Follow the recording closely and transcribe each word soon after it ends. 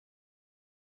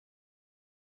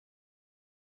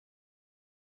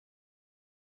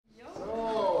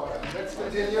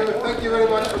continue. Thank you very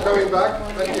much for coming back.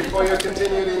 Thank you for your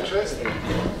continued interest.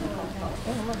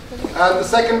 And the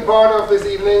second part of this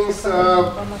evening's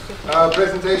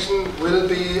presentation will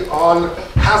be on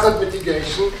hazard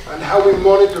mitigation and how we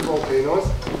monitor volcanoes.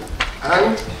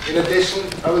 And in addition,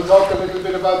 I will talk a little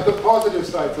bit about the positive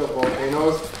sides of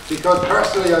volcanoes, because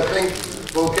personally I think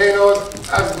volcanoes,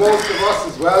 as most of us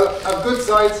as well, have good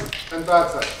sides and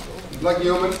bad sides, like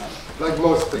humans, like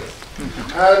most things.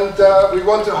 And we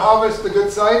want to harvest the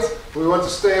good sides, we want to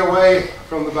stay away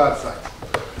from the bad sides.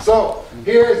 So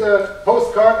here is a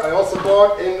postcard I also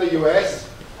bought in the US,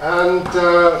 and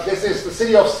this is the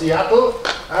city of Seattle,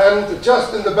 and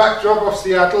just in the backdrop of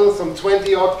Seattle, some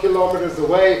 20 odd kilometers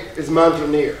away, is Mount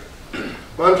Rainier.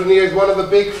 Mount Rainier is one of the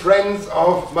big friends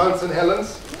of Mount St.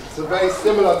 Helens. It's a very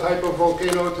similar type of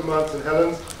volcano to Mount St.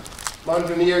 Helens. Mount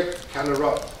Rainier can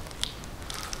erupt.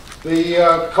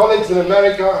 The colleagues in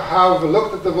America have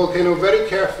looked at the volcano very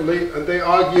carefully, and they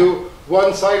argue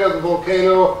one side of the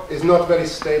volcano is not very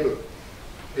stable.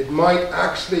 It might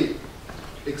actually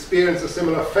experience a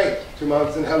similar fate to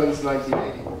Mount St. Helens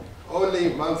 1980. Only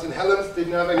Mount St. Helens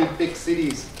didn't have any big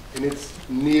cities in its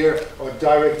near or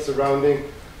direct surrounding.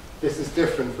 This is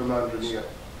different from Mount Rainier.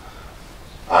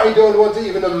 I don't want to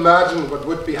even imagine what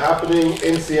would be happening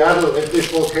in Seattle if this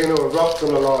volcano erupts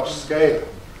on a large scale.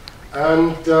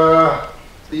 And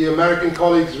the American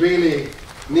colleagues really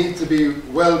need to be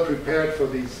well prepared for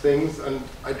these things, and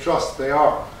I trust they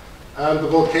are. And the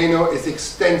volcano is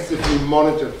extensively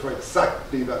monitored for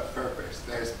exactly that purpose.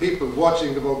 There's people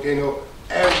watching the volcano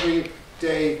every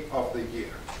day of the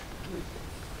year.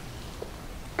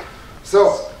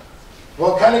 So,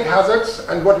 volcanic hazards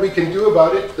and what we can do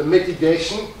about it, the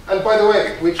mitigation. And by the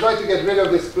way, we tried to get rid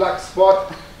of this black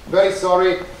spot. Very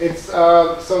sorry, it's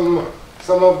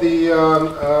some of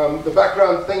the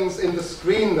background things in the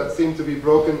screen that seem to be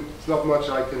broken. There's not much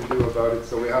I can do about it,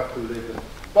 so we have to live it.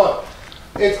 But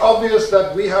it's obvious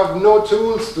that we have no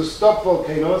tools to stop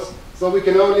volcanoes, so we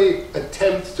can only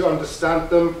attempt to understand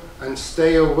them and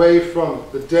stay away from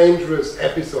the dangerous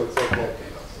episodes of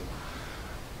volcanoes.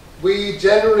 We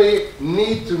generally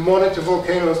need to monitor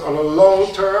volcanoes on a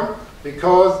long term,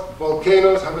 because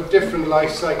volcanoes have a different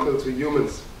life cycle to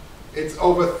humans. It's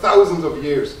over thousands of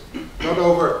years, not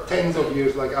over tens of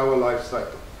years like our life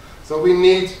cycle. So we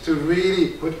need to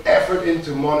really put effort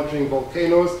into monitoring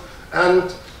volcanoes,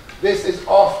 and this is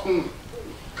often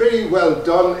pretty well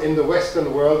done in the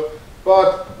Western world,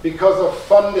 but because of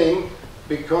funding,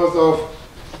 because of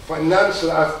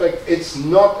financial aspect, it's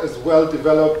not as well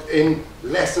developed in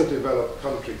lesser developed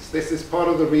countries. This is part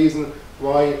of the reason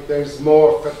why there's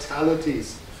more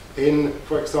fatalities in,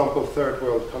 for example, third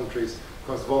world countries,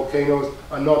 because volcanoes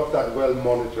are not that well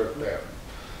monitored there.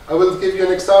 I will give you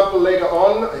an example later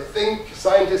on. I think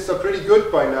scientists are pretty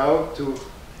good by now to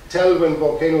tell when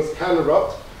volcanoes can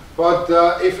erupt, but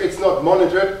if it's not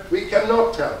monitored, we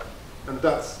cannot tell, and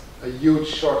that's a huge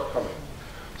shortcoming.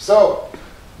 So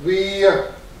we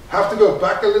have to go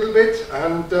back a little bit,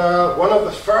 and one of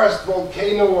the first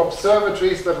volcano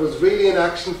observatories that was really in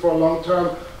action for a long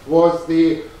term was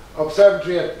the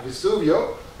observatory at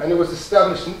Vesuvio, and it was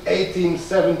established in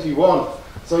 1871.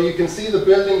 So you can see the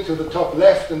building to the top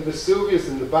left and Vesuvius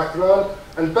in the background,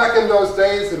 and back in those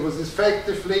days it was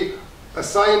effectively a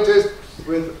scientist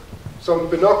with some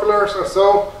binoculars or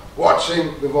so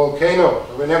watching the volcano.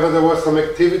 Whenever there was some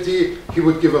activity, he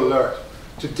would give alert.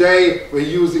 Today we're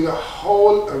using a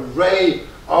whole array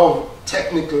of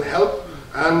technical help,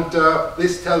 and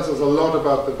this tells us a lot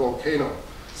about the volcano.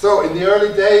 So in the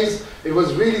early days it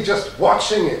was really just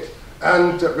watching it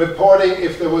and reporting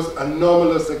if there was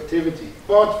anomalous activity.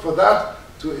 But for that,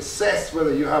 to assess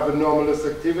whether you have anomalous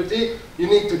activity, you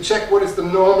need to check what is the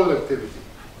normal activity.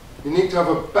 You need to have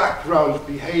a background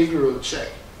behavioral check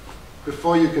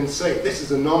before you can say this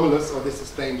is anomalous or this is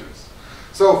dangerous.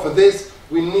 So for this,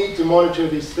 we need to monitor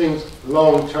these things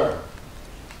long term.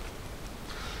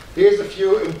 Here's a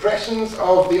few impressions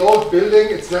of the old building.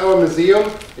 It's now a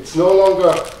museum. It's no longer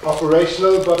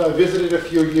operational, but I visited a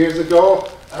few years ago,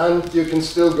 and you can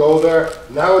still go there.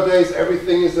 Nowadays,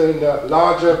 everything is in a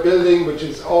larger building, which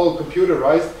is all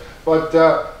computerized, but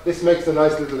this makes a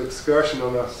nice little excursion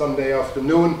on a Sunday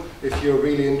afternoon if you're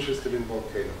really interested in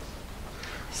volcanoes.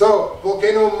 So,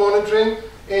 volcano monitoring,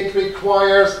 it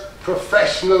requires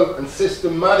professional and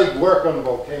systematic work on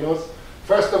volcanoes.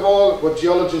 First of all, what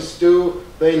geologists do,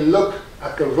 they look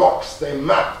at the rocks, they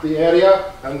map the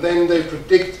area, and then they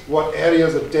predict what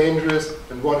areas are dangerous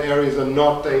and what areas are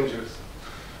not dangerous.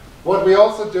 What we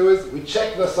also do is we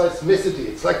check the seismicity.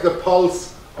 It's like the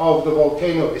pulse of the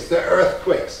volcano. Is there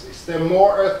earthquakes? Is there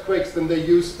more earthquakes than there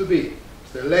used to be?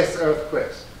 Is there less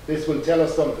earthquakes? This will tell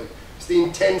us something. It's the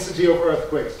intensity of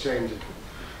earthquakes changing.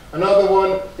 Another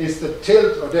one is the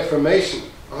tilt or deformation.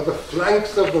 Are the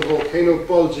flanks of the volcano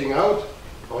bulging out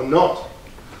or not?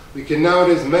 We can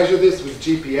nowadays measure this with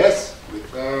GPS, with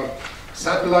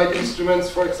satellite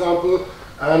instruments, for example,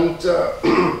 and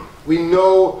we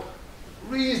know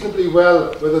reasonably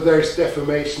well whether there's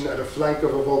deformation at a flank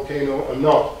of a volcano or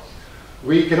not.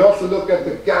 We can also look at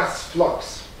the gas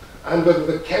flux and whether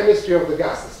the chemistry of the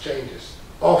gases changes.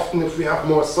 Often if we have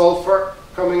more sulfur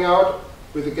coming out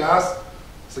with the gas,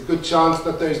 it's a good chance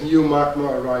that there's new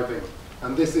magma arriving.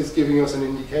 And this is giving us an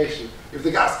indication. If the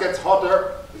gas gets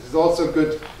hotter, this is also a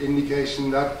good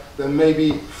indication that there may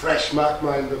be fresh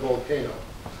magma in the volcano.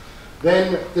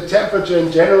 Then the temperature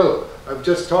in general. I've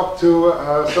just talked to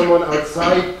someone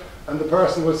outside, and the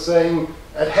person was saying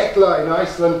at Hekla in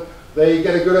Iceland, they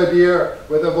get a good idea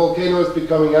whether a volcano is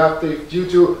becoming active due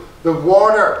to the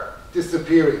water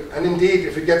disappearing. And indeed,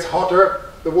 if it gets hotter,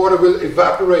 the water will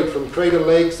evaporate from crater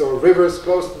lakes or rivers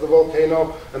close to the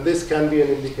volcano, and this can be an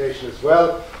indication as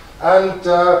well. And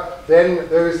then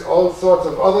there's all sorts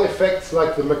of other effects,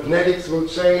 like the magnetics will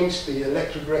change, the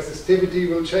electric resistivity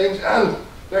will change, and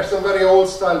there's some very old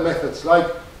style methods, like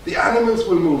the animals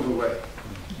will move away.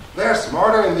 They're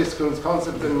smarter in this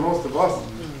concept than most of us,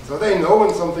 so they know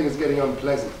when something is getting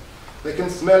unpleasant. They can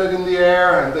smell it in the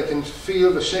air, and they can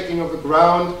feel the shaking of the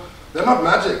ground. They're not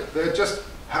magic, they're just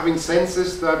having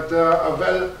senses that are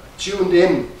well tuned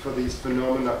in for these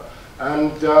phenomena.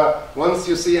 And once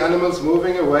you see animals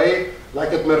moving away,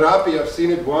 like at Merapi, I've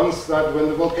seen it once, that when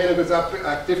the volcano gets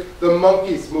active, the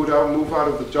monkeys move out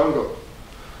of the jungle.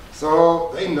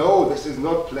 So they know this is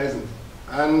not pleasant.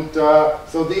 And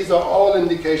so these are all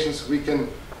indications we can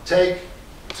take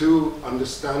to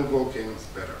understand volcanoes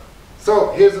better.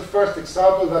 So here's the first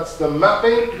example, that's the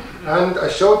mapping. And I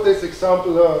showed this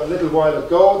example a little while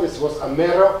ago. This was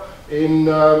Amero in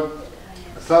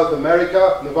South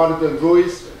America. Nevado del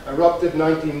Ruiz erupted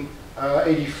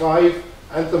 1985.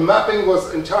 And the mapping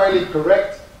was entirely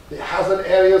correct. The hazard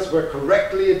areas were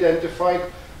correctly identified,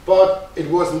 but it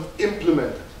wasn't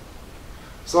implemented.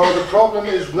 So the problem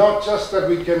is not just that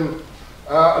we can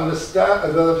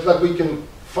understand, that we can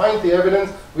find the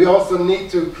evidence, we also need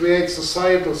to create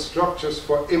societal structures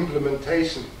for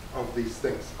implementation of these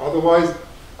things. Otherwise,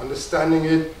 understanding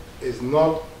it is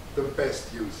not the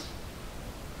best use.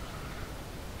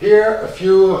 Here, a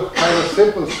few kind of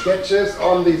simple sketches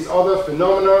on these other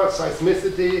phenomena,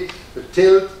 seismicity, the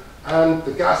tilt, and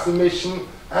the gas emission,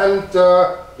 and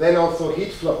then also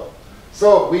heat flow.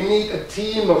 So we need a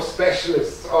team of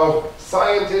specialists, of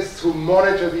scientists who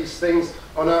monitor these things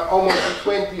on a almost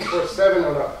 24/7,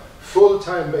 on a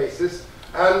full-time basis,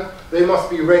 and they must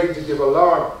be ready to give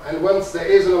alarm. And once there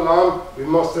is an alarm, we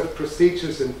must have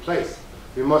procedures in place.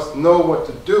 We must know what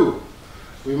to do.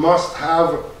 We must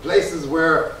have places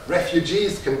where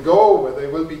refugees can go, where they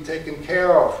will be taken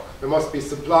care of. There must be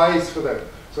supplies for them.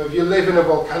 So if you live in a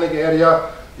volcanic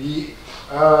area, the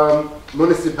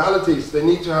municipalities, they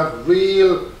need to have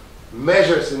real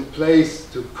measures in place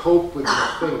to cope with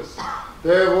these things.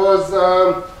 There was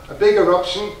a big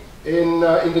eruption in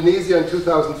Indonesia in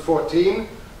 2014.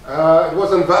 It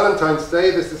was on Valentine's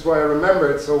Day, this is why I remember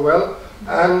it so well,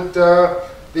 and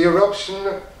the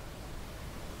eruption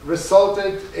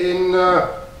resulted in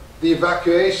the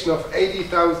evacuation of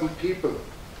 80,000 people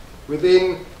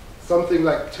within something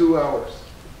like 2 hours.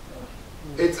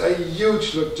 It's a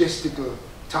huge logistical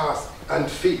task and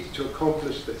feat to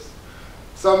accomplish this.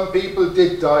 Some people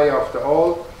did die after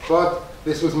all, but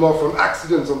this was more from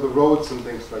accidents on the roads and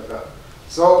things like that.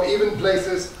 So even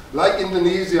places like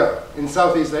Indonesia in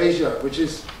Southeast Asia, which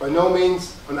is by no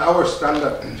means on our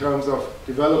standard in terms of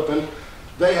development,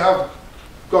 they have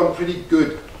gone pretty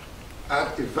good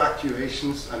at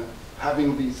evacuations and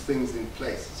having these things in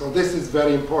place. So this is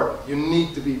very important. You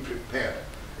need to be prepared.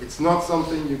 It's not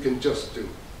something you can just do.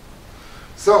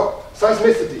 So,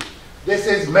 seismicity. This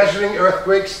is measuring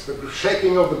earthquakes, the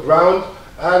shaking of the ground.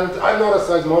 And I'm not a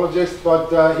seismologist, but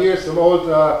here's some old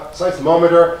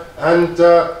seismometer. And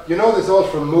you know this all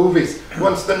from movies.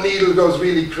 Once the needle goes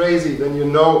really crazy, then you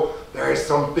know there is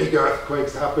some big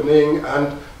earthquakes happening,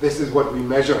 and this is what we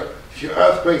measure. If your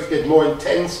earthquakes get more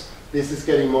intense, this is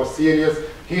getting more serious.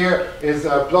 Here is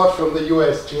a plot from the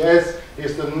USGS.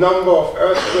 Here's the number of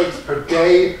earthquakes per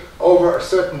day over a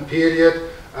certain period.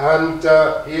 And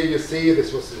here you see,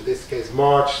 this was in this case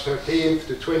March 13th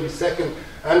to 22nd.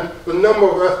 And the number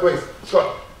of earthquakes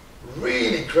got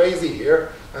really crazy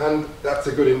here. And that's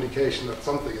a good indication that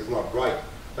something is not right.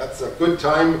 That's a good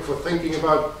time for thinking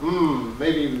about,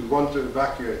 maybe we want to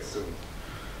evacuate soon.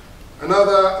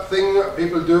 Another thing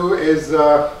people do is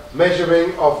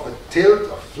measuring of the tilt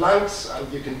of flanks,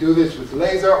 and you can do this with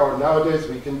laser, or nowadays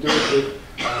we can do it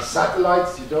with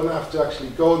satellites. You don't have to actually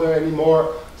go there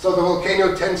anymore. So the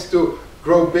volcano tends to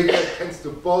grow bigger, it tends to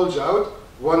bulge out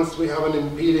once we have an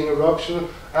impeding eruption,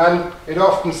 and it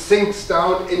often sinks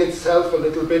down in itself a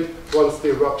little bit once the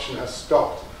eruption has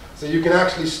stopped. So you can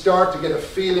actually start to get a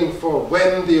feeling for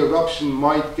when the eruption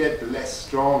might get less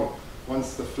strong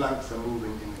once the flanks are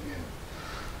moving in again.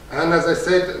 And as I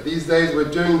said, these days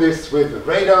we're doing this with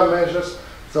radar measures.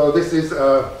 So this is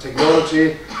a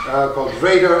technology called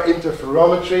radar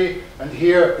interferometry, and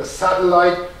here the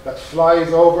satellite that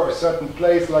flies over a certain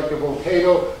place like a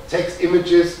volcano takes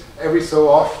images every so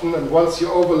often, and once you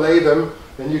overlay them,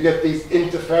 then you get these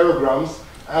interferograms,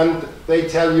 and they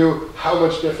tell you how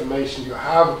much deformation you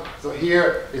have. So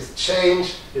here is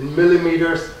change in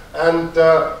millimeters, and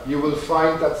you will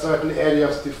find that certain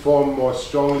areas deform more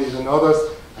strongly than others,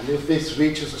 and if this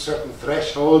reaches a certain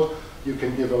threshold, you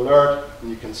can give alert and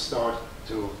you can start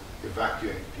to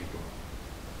evacuate people.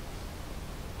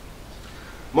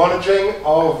 Monitoring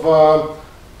of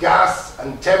gas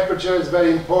and temperature is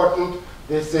very important.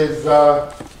 This is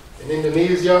in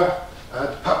Indonesia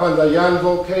at Papandayan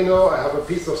volcano. I have a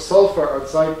piece of sulfur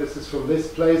outside. This is from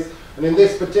this place. And in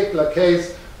this particular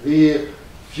case, the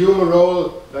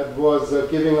fumarole that was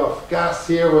giving off gas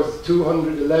here was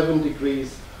 211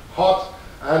 degrees hot.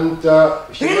 And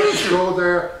if you were to go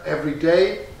there every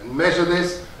day and measure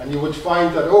this, and you would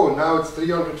find that, oh, now it's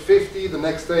 350, the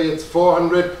next day it's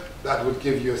 400, that would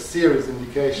give you a serious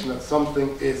indication that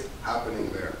something is happening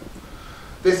there.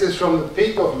 This is from the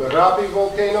peak of Merapi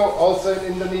volcano, also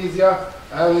in Indonesia,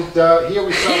 and here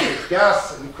we start with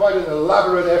gas in quite an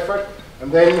elaborate effort,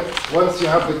 and then once you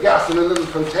have the gas in a little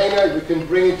container, you can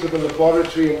bring it to the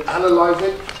laboratory and analyze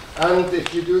it. And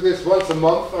if you do this once a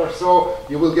month or so,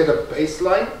 you will get a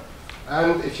baseline.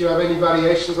 And if you have any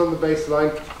variations on the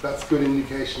baseline, that's good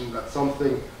indication that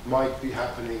something might be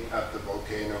happening at the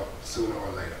volcano sooner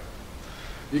or later.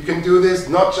 You can do this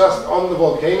not just on the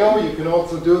volcano, you can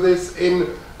also do this in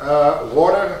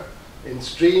water, in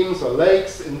streams or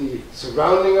lakes, in the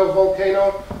surrounding of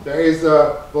volcano. There is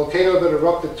a volcano that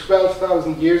erupted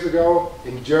 12,000 years ago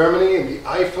in Germany, in the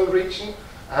Eifel region.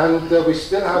 And we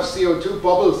still have CO2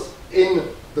 bubbles in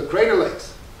the crater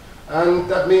lakes. And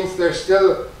that means there's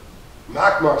still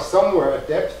magma somewhere at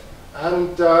depth.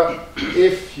 And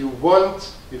if you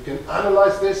want, you can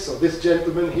analyze this. So this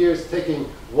gentleman here is taking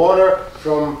water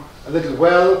from a little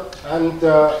well, and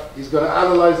he's going to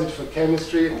analyze it for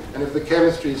chemistry. And if the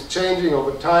chemistry is changing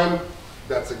over time,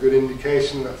 that's a good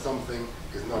indication that something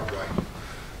is not right.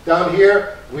 Down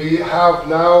here, we have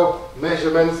now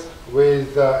measurements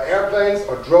with airplanes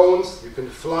or drones. You can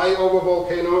fly over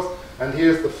volcanoes, and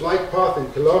here's the flight path in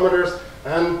kilometers,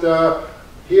 and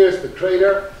here's the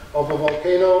crater of a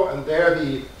volcano, and there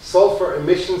the sulfur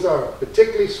emissions are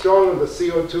particularly strong, and the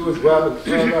CO2 as well, and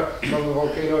further from the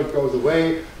volcano it goes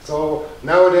away. So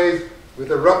nowadays,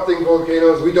 with erupting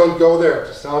volcanoes, we don't go there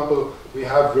to sample, we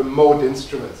have remote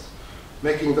instruments,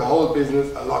 making the whole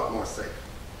business a lot more safe.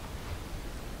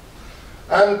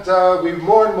 And we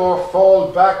more and more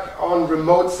fall back on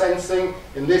remote sensing.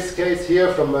 In this case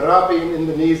here from Merapi in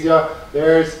Indonesia,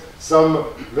 there's some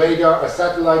radar or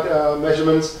satellite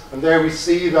measurements, and there we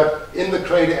see that in the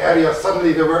crater area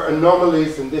suddenly there were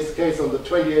anomalies, in this case on the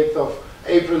 28th of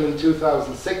April in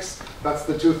 2006. That's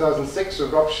the 2006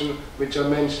 eruption which I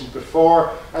mentioned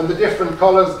before, and the different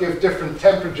colors give different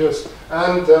temperatures,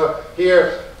 and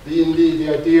here the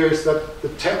idea is that the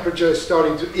temperature is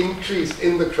starting to increase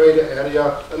in the crater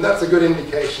area, and that's a good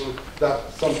indication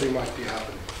that something might be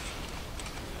happening.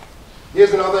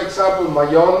 Here's another example,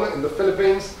 Mayon in the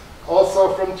Philippines,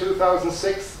 also from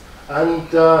 2006. And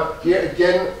here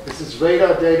again, this is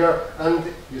radar data, and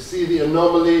you see the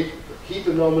anomaly, the heat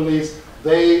anomalies,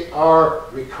 they are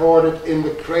recorded in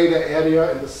the crater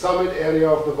area, in the summit area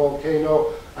of the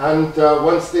volcano, and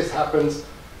once this happens,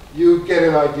 you get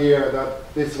an idea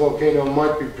that this volcano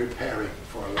might be preparing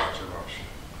for a large eruption.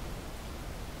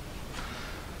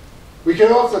 We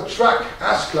can also track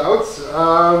ash clouds.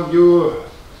 You,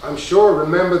 I'm sure,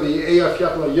 remember the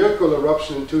Eyjafjallajökull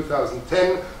eruption in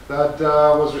 2010 that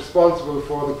was responsible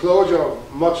for the closure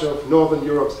of much of Northern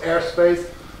Europe's airspace.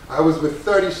 I was with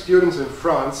 30 students in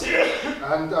France,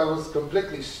 and I was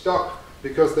completely stuck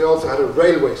because they also had a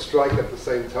railway strike at the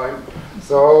same time.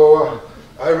 So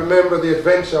I remember the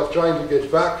adventure of trying to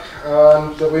get back,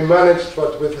 and we managed,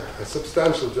 but with a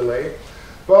substantial delay.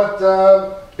 But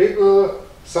people,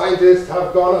 scientists,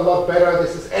 have gone a lot better.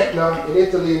 This is Etna in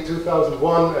Italy in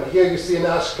 2001, and here you see an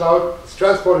ash cloud. It's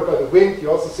transported by the wind. You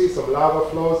also see some lava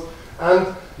flows,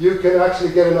 and you can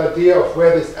actually get an idea of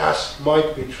where this ash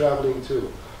might be traveling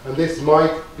to. And this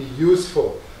might be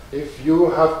useful. If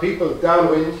you have people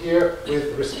downwind here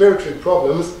with respiratory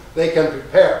problems, they can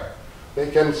prepare. They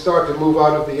can start to move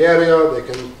out of the area,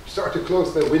 they can start to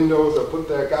close their windows or put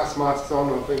their gas masks on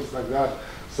or things like that.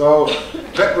 So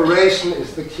preparation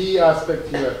is the key aspect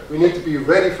here. We need to be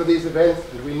ready for these events,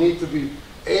 and we need to be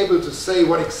able to say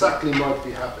what exactly might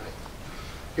be happening.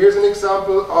 Here's an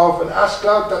example of an ash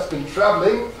cloud that's been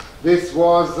traveling. This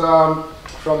was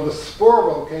from the Spur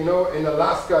volcano in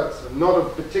Alaska. It's not a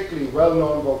particularly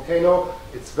well-known volcano.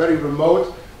 It's very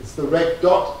remote. It's the red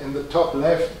dot in the top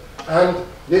left. And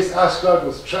this ash cloud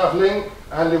was traveling,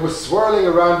 and it was swirling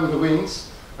around with the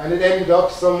winds, and it ended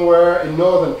up somewhere in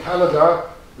northern Canada.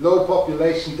 Low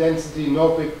population density,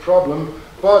 no big problem.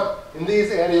 But in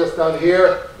these areas down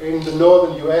here, in the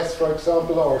northern US, for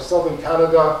example, or southern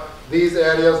Canada, these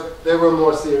areas, they were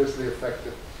more seriously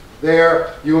affected.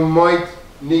 There, you might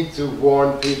need to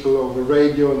warn people over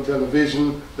radio and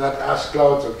television that ash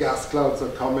clouds or gas clouds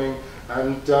are coming.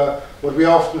 And what we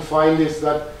often find is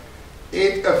that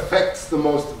it affects the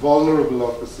most vulnerable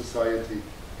of the society.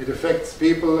 It affects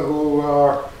people who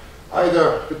are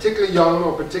either particularly young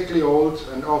or particularly old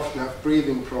and often have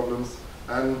breathing problems.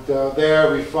 And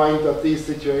there we find that these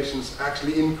situations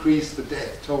actually increase the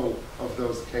death toll of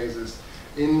those cases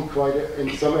in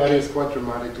some areas quite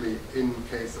dramatically in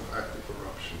case of active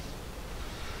eruptions.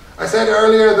 I said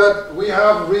earlier that we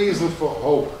have reason for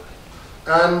hope,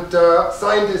 and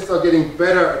scientists are getting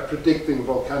better at predicting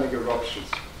volcanic eruptions.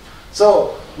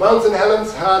 So Mount St.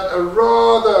 Helens had a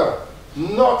rather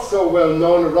not so well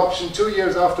known eruption 2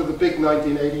 years after the big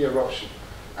 1980 eruption.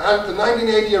 And the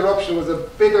 1980 eruption was a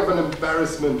bit of an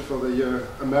embarrassment for the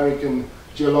American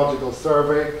Geological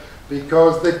Survey,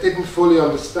 because they didn't fully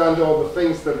understand all the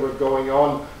things that were going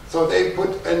on. So they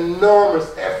put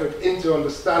enormous effort into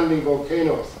understanding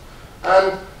volcanoes.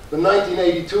 And the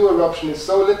 1982 eruption is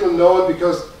so little known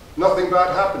because nothing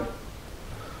bad happened.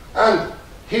 And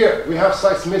here we have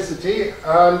seismicity,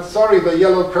 and sorry the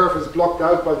yellow curve is blocked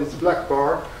out by this black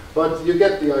bar, but you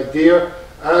get the idea.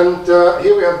 And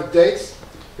here we have the dates.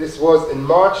 This was in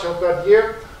March of that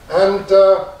year. And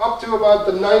up to about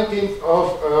the 19th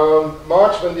of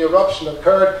March, when the eruption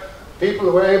occurred,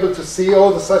 people were able to see,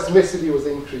 oh, the seismicity was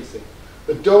increasing.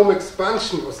 The dome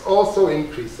expansion was also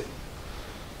increasing.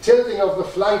 Tilting of the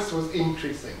flanks was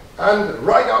increasing. And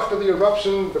right after the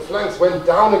eruption, the flanks went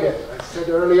down again. I said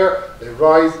earlier, they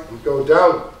rise and go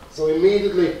down. So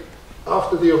immediately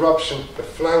after the eruption, the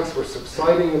flanks were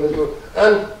subsiding a little.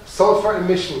 And sulfur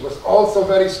emission was also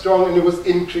very strong, and it was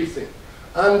increasing.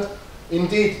 And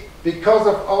indeed, because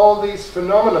of all these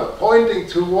phenomena pointing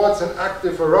towards an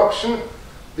active eruption,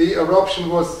 the eruption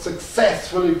was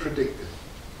successfully predicted.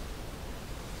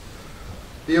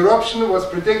 The eruption was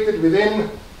predicted within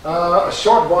a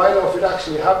short while of it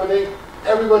actually happening.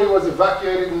 Everybody was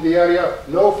evacuated in the area,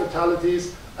 no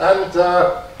fatalities, and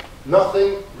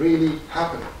nothing really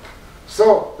happened.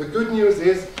 So the good news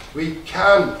is we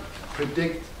can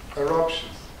predict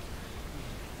eruptions,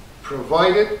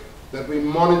 provided that we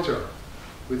monitor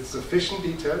with sufficient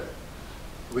detail,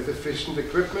 with efficient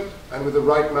equipment, and with the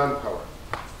right manpower.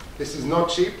 This is not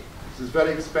cheap, this is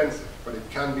very expensive, but it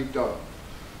can be done.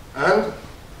 And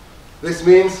this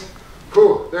means,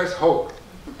 there's hope.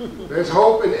 There's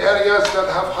hope in areas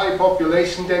that have high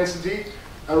population density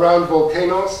around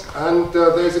volcanoes, and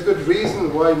there's a good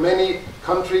reason why many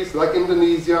countries like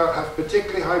Indonesia have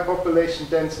particularly high population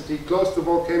density close to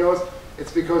volcanoes.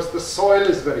 It's because the soil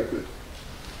is very good.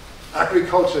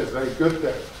 Agriculture is very good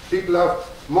there. People have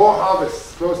more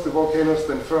harvests close to volcanoes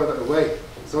than further away.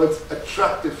 So it's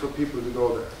attractive for people to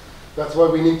go there. That's why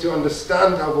we need to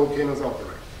understand how volcanoes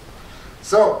operate.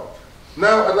 So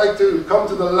now I'd like to come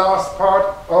to the last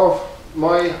part of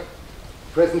my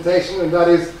presentation, and that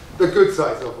is the good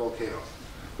sides of volcanoes.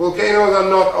 Volcanoes are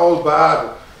not all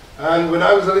bad. And when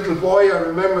I was a little boy, I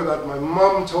remember that my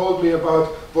mom told me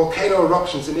about volcano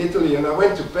eruptions in Italy, and I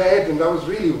went to bed and I was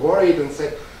really worried and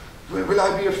said, will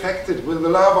I be affected? Will the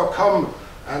lava come?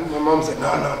 And my mom said,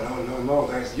 no,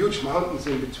 there's huge mountains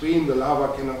in between, the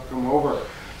lava cannot come over.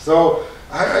 So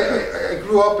I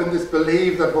grew up in this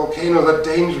belief that volcanoes are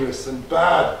dangerous and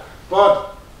bad,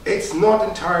 but it's not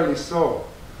entirely so.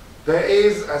 There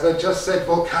is, as I just said,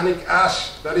 volcanic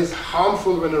ash that is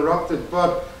harmful when erupted,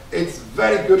 but it's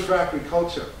very good for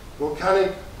agriculture.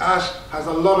 Volcanic ash has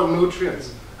a lot of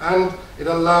nutrients, and it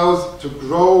allows to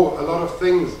grow a lot of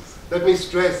things. Let me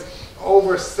stress,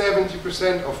 over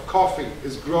 70% of coffee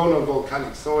is grown on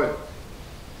volcanic soil.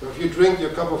 So if you drink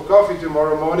your cup of coffee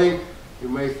tomorrow morning, you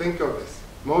may think of this.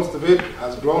 Most of it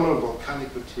has grown on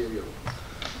volcanic material.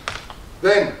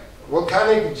 Then,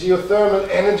 volcanic geothermal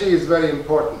energy is very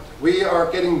important. We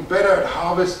are getting better at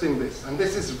harvesting this, and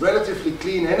this is relatively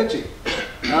clean energy.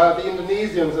 The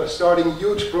Indonesians are starting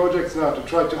huge projects now to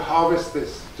try to harvest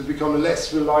this, to become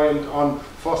less reliant on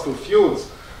fossil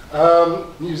fuels.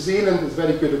 New Zealand is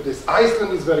very good at this.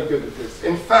 Iceland is very good at this.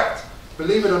 In fact,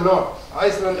 believe it or not,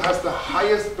 Iceland has the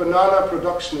highest banana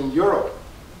production in Europe.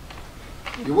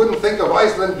 You wouldn't think of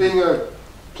Iceland being a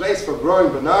place for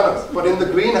growing bananas, but in the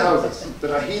greenhouses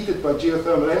that are heated by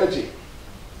geothermal energy,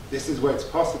 this is where it's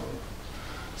possible.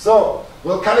 So,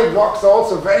 volcanic rocks are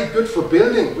also very good for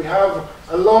building. We have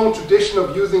a long tradition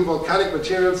of using volcanic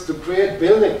materials to create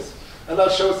buildings. And I'll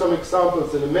show some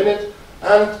examples in a minute.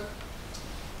 And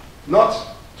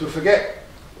not to forget,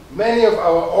 many of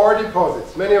our ore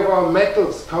deposits, many of our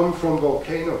metals come from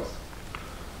volcanoes.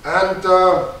 And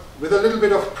with a little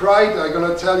bit of pride, I'm going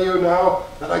to tell you now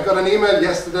that I got an email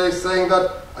yesterday saying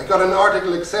that I got an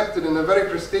article accepted in a very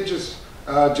prestigious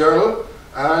journal.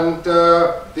 And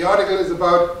the article is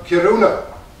about Kiruna.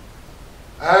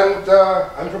 And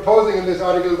I'm proposing in this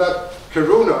article that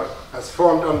Kiruna has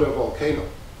formed under a volcano.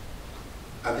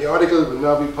 And the article will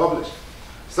now be published.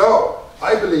 So,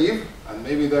 I believe, and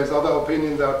maybe there's other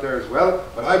opinions out there as well,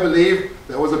 but I believe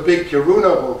there was a big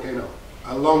Kiruna volcano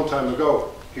a long time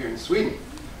ago here in Sweden.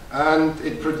 And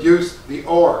it produced the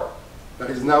ore that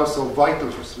is now so vital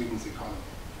for Sweden's economy.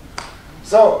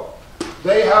 So,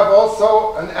 they have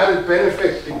also an added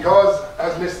benefit because,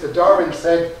 as Mr. Darwin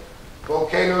said,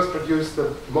 volcanoes produce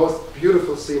the most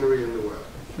beautiful scenery in the world.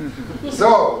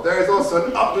 So, there is also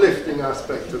an uplifting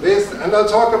aspect to this, and I'll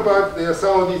talk about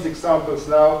some of these examples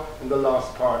now in the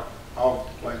last part of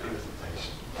my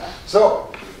presentation.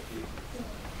 So,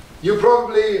 you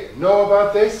probably know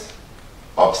about this.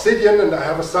 Obsidian, and I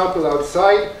have a sample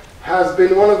outside, has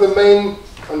been one of the main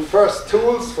and first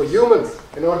tools for humans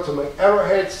in order to make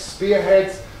arrowheads,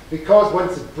 spearheads, because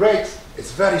once it breaks,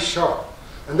 it's very sharp.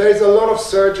 And there is a lot of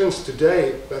surgeons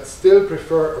today that still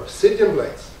prefer obsidian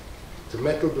blades to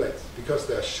metal blades because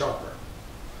they're sharper.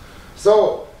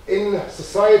 So, in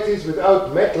societies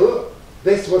without metal,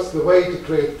 this was the way to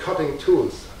create cutting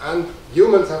tools. And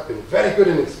humans have been very good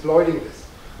in exploiting this.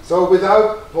 So,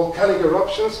 without volcanic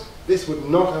eruptions, this would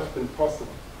not have been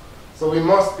possible. So, we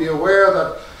must be aware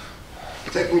that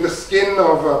taking the skin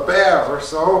of a bear or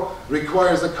so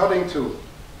requires a cutting tool.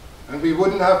 And we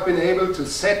wouldn't have been able to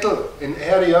settle in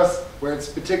areas where it's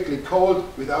particularly cold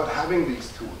without having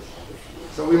these tools.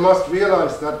 So we must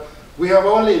realize that we have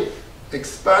only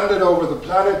expanded over the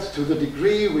planet to the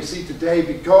degree we see today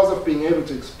because of being able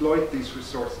to exploit these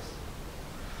resources.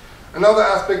 Another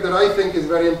aspect that I think is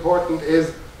very important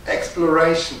is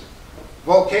exploration.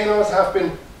 Volcanoes have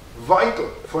been vital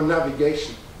for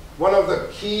navigation. One of the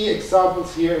key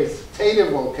examples here is Teide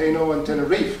volcano in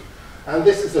Tenerife. And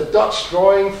this is a Dutch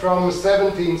drawing from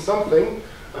 17 something.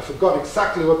 I forgot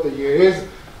exactly what the year is.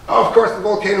 Of course, the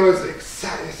volcano is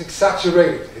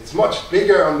exaggerated. It's much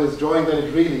bigger on this drawing than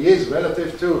it really is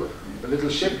relative to the little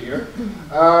ship here.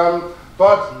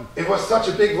 But it was such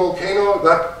a big volcano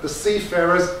that the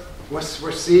seafarers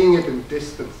were seeing it in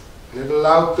distance. And it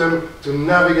allowed them to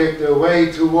navigate their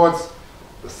way towards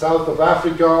the south of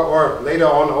Africa, or later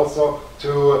on also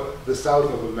to the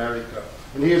south of America.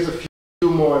 And here's a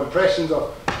few more impressions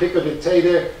of Pico de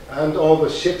Teide and all the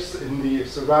ships in the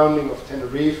surrounding of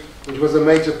Tenerife, which was a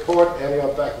major port area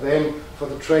back then for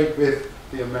the trade with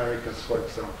the Americas, for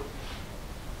example.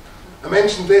 I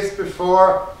mentioned this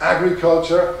before,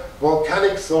 agriculture.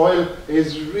 Volcanic soil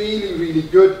is really, really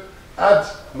good. At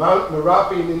Mount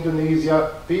Merapi in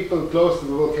Indonesia, people close to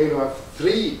the volcano have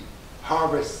 3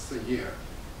 harvests a year.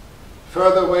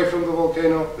 Further away from the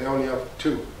volcano, they only have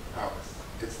 2 harvests.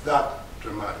 It's that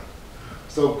dramatic.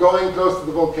 So going close to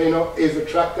the volcano is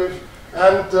attractive.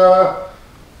 And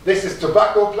this is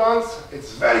tobacco plants.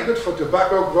 It's very good for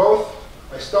tobacco growth.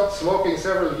 I stopped smoking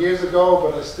several years ago,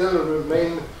 but I still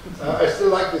remain, I still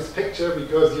like this picture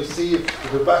because you see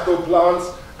the tobacco plants.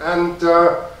 And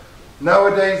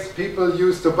nowadays people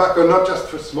use tobacco not just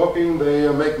for smoking,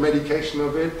 they make medication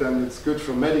of it, and it's good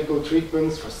for medical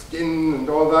treatments, for skin and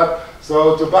all that.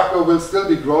 So tobacco will still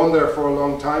be grown there for a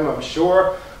long time, I'm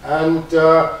sure. And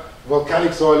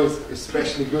volcanic soil is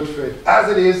especially good for it, as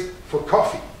it is for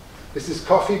coffee. This is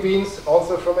coffee beans,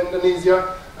 also from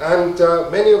Indonesia. And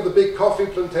many of the big coffee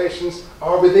plantations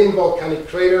are within volcanic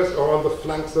craters or on the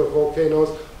flanks of volcanoes.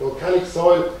 Volcanic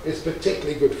soil is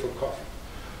particularly good for coffee.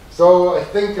 So I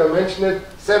think I mentioned it,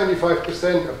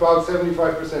 75%, about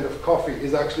 75% of coffee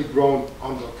is actually grown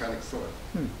on volcanic soil.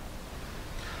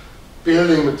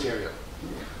 Building material.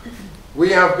 We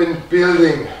have been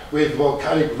building with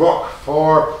volcanic rock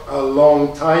for a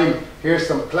long time. Here's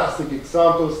some classic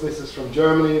examples. This is from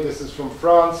Germany, this is from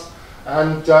France,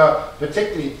 and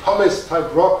particularly pumice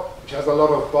type rock, which has a lot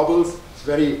of bubbles. It's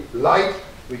very light,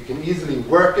 we can easily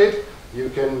work it, you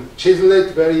can chisel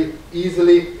it very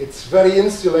easily. It's very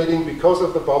insulating because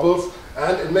of the bubbles,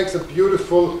 and it makes a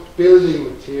beautiful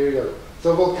building material.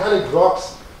 So volcanic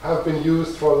rocks have been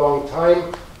used for a long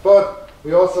time, but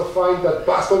we also find that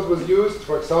basalt was used,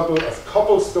 for example, as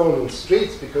cobblestone in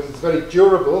streets because it's very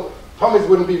durable. Pumice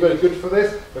wouldn't be very good for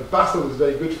this, but basalt is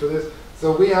very good for this.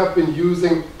 So we have been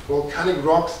using volcanic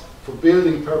rocks for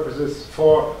building purposes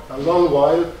for a long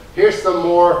while. Here's some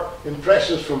more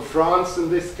impressions from France in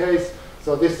this case.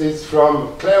 So this is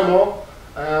from Clermont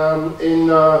in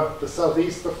the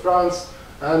southeast of France.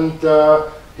 And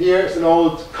here's an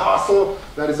old castle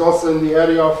that is also in the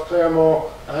area of Clermont.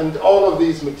 And all of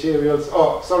these materials,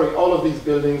 all of these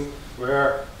buildings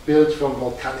were built from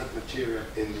volcanic material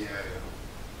in the area.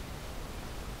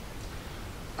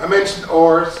 I mentioned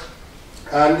ores,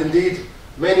 and indeed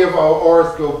many of our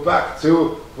ores go back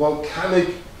to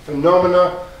volcanic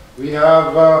phenomena. We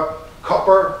have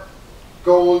copper,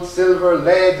 gold, silver,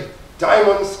 lead,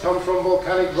 diamonds come from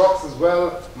volcanic rocks as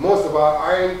well. Most of our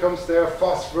iron comes there,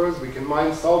 phosphorus, we can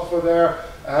mine sulfur there,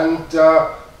 and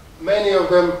many of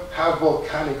them have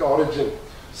volcanic origin.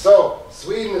 So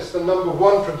Sweden is the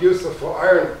 #1 producer for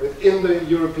iron within the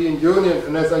European Union,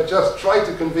 and as I just tried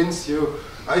to convince you,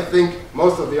 I think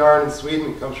most of the iron in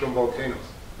Sweden comes from volcanoes.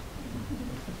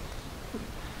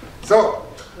 So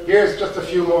here's just a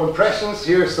few more impressions.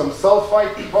 Here's some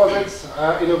sulfite deposits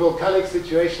in a volcanic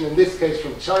situation, in this case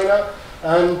from China.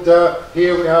 And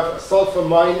here we have a sulfur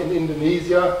mine in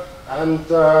Indonesia, and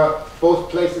both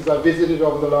places I visited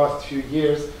over the last few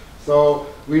years. So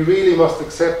we really must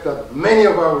accept that many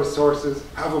of our resources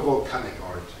have a volcanic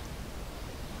origin.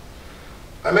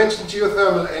 I mentioned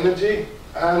geothermal energy,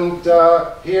 and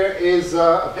here is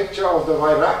a picture of the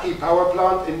Wairaki power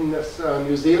plant in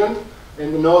New Zealand,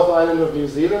 in the North Island of New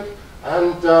Zealand.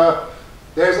 And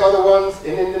there's other ones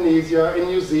in Indonesia, in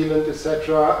New Zealand,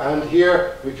 etc. And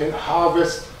here we can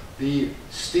harvest the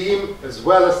steam as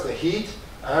well as the heat,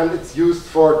 and it's used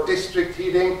for district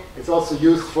heating. It's also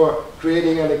used for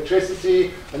creating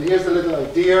electricity. And here's a little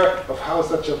idea of how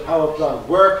such a power plant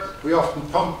works. We often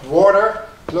pump water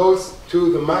close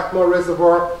to the magma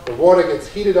reservoir. The water gets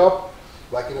heated up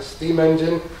like in a steam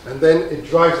engine, and then it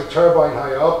drives a turbine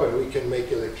high up, and we can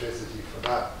make electricity for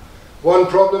that. One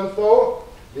problem though,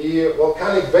 the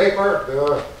volcanic vapor,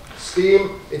 the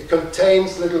steam, it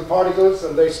contains little particles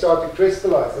and they start to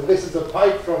crystallize. And this is a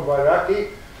pipe from Wairaki,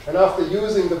 and after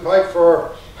using the pipe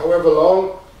for however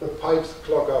long, the pipes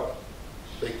clog up,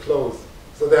 they close,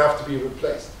 so they have to be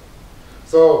replaced.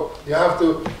 So you have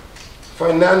to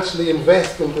financially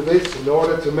invest into this in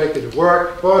order to make it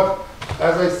work, but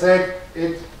as I said,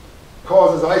 it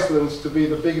causes Iceland to be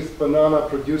the biggest banana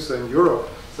producer in Europe.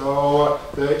 So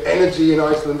the energy in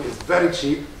Iceland is very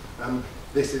cheap, and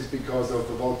this is because of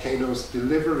the volcanoes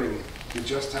delivering it. You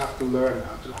just have to learn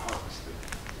how to harvest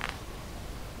it.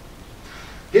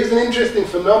 Here's an interesting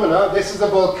phenomena. This is a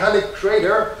volcanic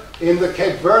crater in the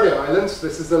Cape Verde Islands.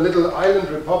 This is a little island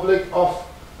republic of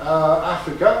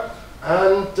Africa.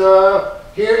 And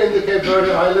here in the Cape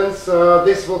Verde Islands,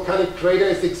 this volcanic crater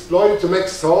is exploited to make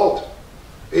salt.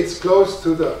 It's close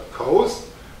to the coast,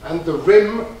 and the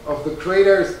rim of the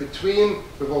crater is between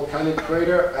the volcanic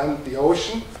crater and the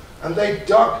ocean. And they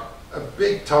dug a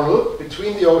big tunnel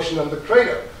between the ocean and the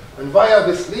crater. And via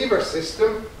this lever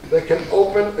system, they can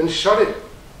open and shut it.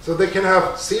 So they can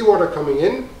have seawater coming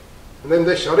in, and then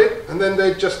they shut it, and then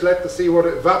they just let the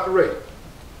seawater evaporate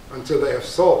until they have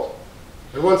salt.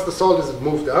 And once the salt is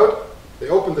moved out, they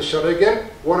open the shutter again,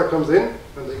 water comes in,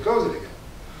 and they close it again.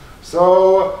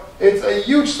 So it's a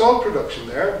huge salt production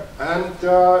there. And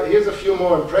here's a few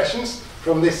more impressions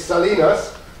from this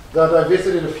Salinas that I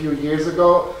visited a few years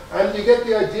ago. And you get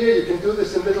the idea, you can do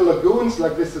this in little lagoons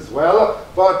like this as well,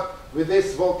 but with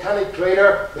this volcanic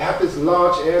crater, they have this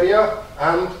large area,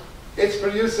 and it's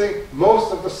producing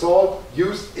most of the salt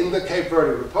used in the Cape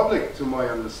Verde Republic, to my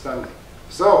understanding.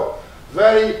 So,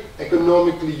 very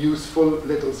economically useful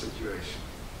little situation.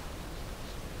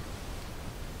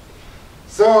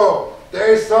 So,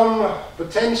 there is some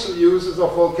potential uses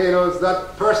of volcanoes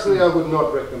that personally I would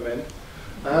not recommend.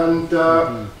 And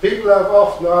people have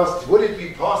often asked, would it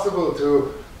be possible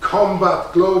to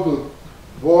combat global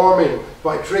warming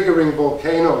by triggering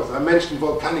volcanoes? I mentioned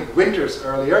volcanic winters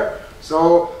earlier,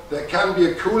 so there can be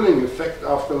a cooling effect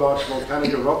after large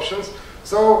volcanic eruptions.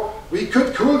 So we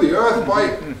could cool the Earth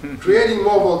by creating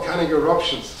more volcanic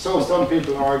eruptions, so some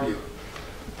people argue.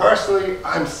 Personally,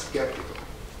 I'm skeptical.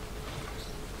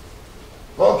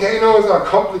 Volcanoes are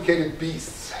complicated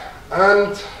beasts,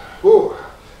 and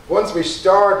once we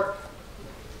start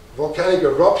volcanic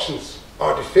eruptions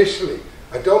artificially,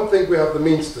 I don't think we have the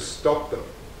means to stop them.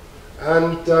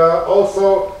 And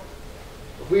also,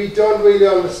 we don't really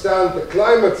understand the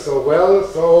climate so well,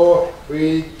 so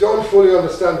we don't fully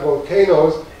understand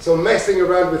volcanoes, so messing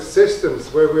around with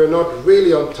systems where we're not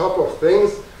really on top of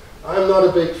things, I'm not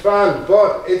a big fan,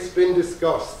 but it's been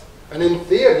discussed. And in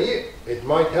theory, it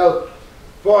might help,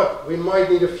 but we might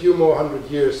need a few more 100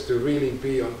 years to really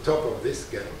be on top of this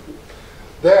game.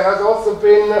 There has also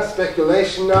been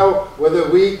speculation now whether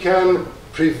we can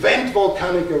prevent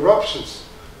volcanic eruptions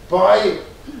by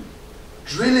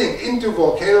drilling into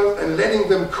volcanoes and letting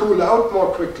them cool out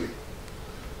more quickly.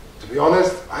 To be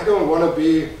honest, I don't want to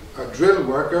be a drill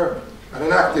worker at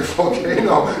an active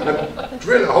volcano and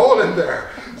drill a hole in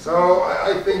there. So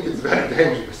I think it's very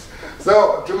dangerous.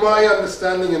 So to my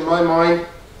understanding, in my mind,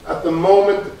 at the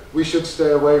moment, we should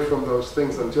stay away from those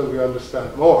things until we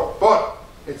understand more. But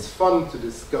it's fun to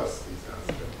discuss these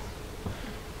aspects.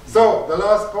 So the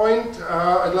last point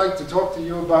I'd like to talk to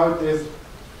you about is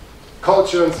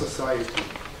culture and society.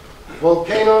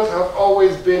 Volcanoes have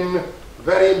always been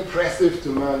very impressive to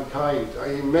mankind.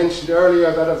 I mentioned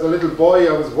earlier that as a little boy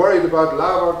I was worried about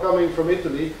lava coming from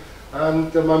Italy,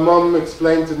 and my mom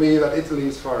explained to me that Italy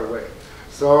is far away.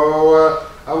 So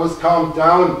I was calmed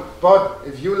down, but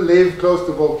if you live close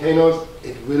to volcanoes,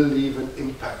 it will leave an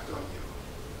impact on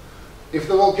you. If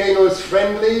the volcano is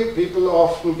friendly, people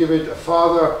often give it a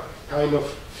father kind of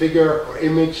figure or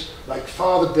image, like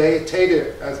Father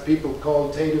Tede, as people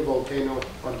call Tede volcano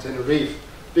on Tenerife,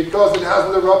 because it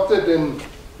hasn't erupted in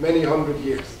many 100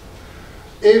 years.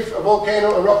 If a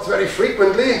volcano erupts very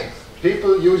frequently,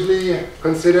 people usually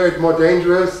consider it more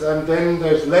dangerous, and then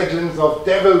there's legends of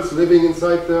devils living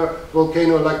inside the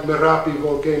volcano, like Merapi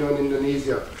volcano in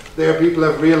Indonesia. There people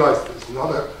have realized it's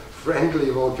not a friendly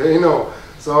volcano,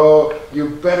 so you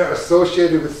better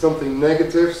associate it with something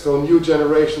negative, so new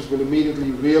generations will immediately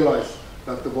realize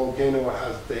that the volcano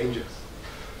has dangers.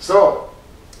 So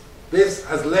this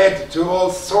has led to all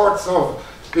sorts of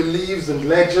beliefs and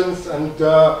legends, and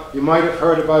you might have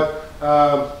heard about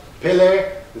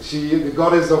Pele, the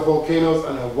goddess of volcanoes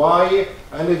in Hawaii,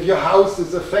 and if your house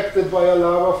is affected by a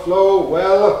lava flow,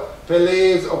 well,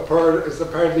 Pele is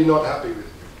apparently not happy with you.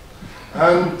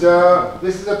 And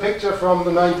this is a picture from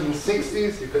the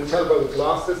 1960s, you can tell by the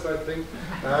glasses, I think,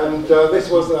 and this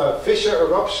was a fissure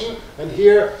eruption, and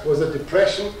here was a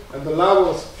depression, and the lava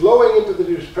was flowing into the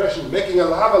depression, making a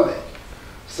lava lake.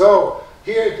 So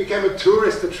here it became a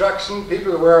tourist attraction,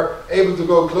 people were able to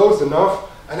go close enough,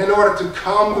 and in order to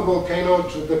calm the volcano,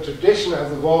 the tradition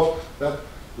has evolved that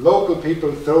local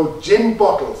people throw gin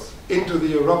bottles into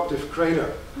the eruptive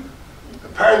crater.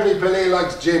 Apparently Pele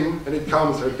likes gin and it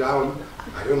calms her down.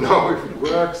 I don't know if it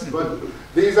works, but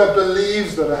these are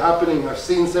beliefs that are happening. I've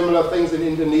seen similar things in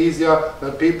Indonesia,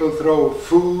 that people throw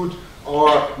food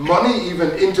or money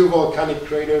even into volcanic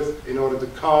craters in order to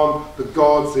calm the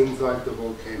gods inside the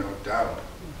volcano down.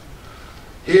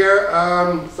 Here,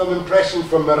 some impression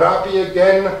from Merapi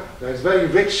again. There's very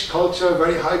rich culture,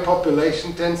 very high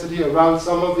population density around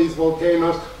some of these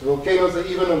volcanoes. The volcanoes are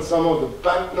even on some of the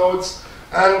banknotes.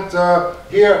 And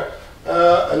here,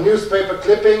 a newspaper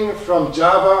clipping from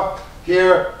Java.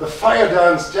 Here, the fire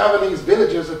dance. Javanese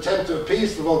villagers attempt to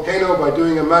appease the volcano by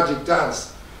doing a magic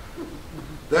dance.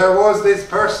 There was this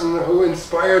person who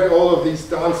inspired all of these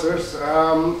dancers.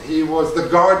 He was the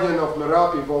guardian of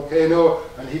Merapi volcano,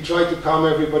 and he tried to calm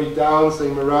everybody down,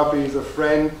 saying Merapi is a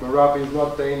friend, Merapi is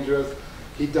not dangerous.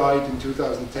 He died in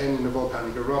 2010 in a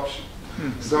volcanic eruption.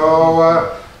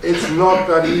 So it's not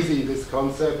that easy, this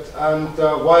concept. And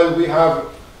while we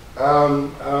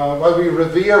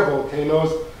revere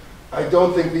volcanoes, I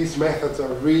don't think these methods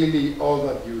are really all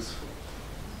that useful.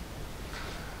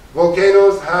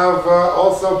 Volcanoes have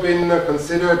also been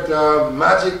considered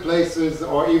magic places,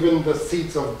 or even the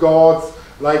seats of gods,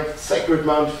 like sacred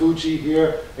Mount Fuji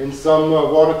here in some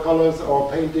watercolors or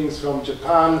paintings from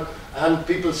Japan, and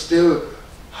people still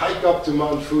hike up to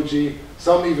Mount Fuji,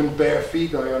 some even bare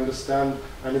feet, I understand,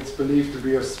 and it's believed to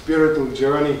be a spiritual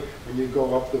journey when you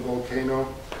go up the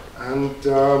volcano. And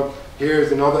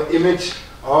here's another image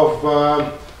of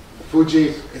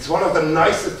Fuji. It's one of the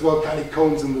nicest volcanic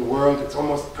cones in the world. It's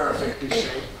almost perfectly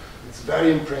shaped. It's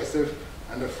very impressive.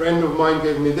 And a friend of mine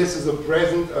gave me this as a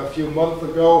present a few months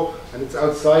ago, and it's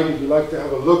outside if you like to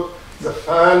have a look. It's a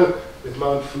fan with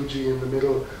Mount Fuji in the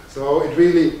middle. So it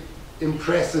really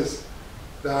impresses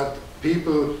that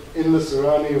people in the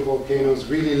surrounding of volcanoes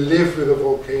really live with a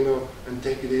volcano and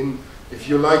take it in If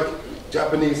you like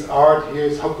Japanese art,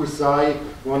 here's Hokusai,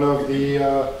 one of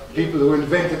the people who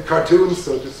invented cartoons,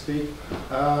 so to speak.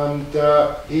 And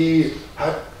he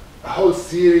had a whole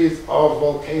series of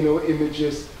volcano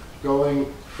images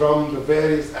going from the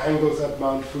various angles at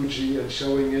Mount Fuji and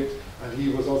showing it. And he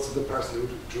was also the person who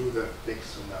drew the big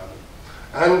tsunami.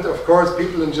 And of course,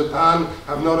 people in Japan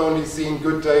have not only seen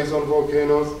good days on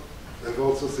volcanoes, they've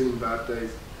also seen bad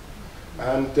days.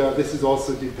 And this is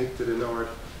also depicted in art.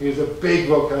 Here's a big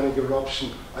volcanic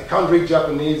eruption. I can't read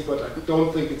Japanese, but I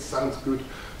don't think it sounds good.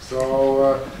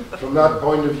 So from that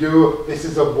point of view, this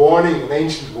is a warning, an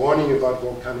ancient warning about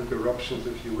volcanic eruptions,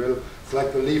 if you will. It's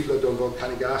like the leaflet on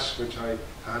volcanic ash, which I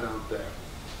had out there.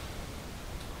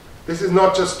 This is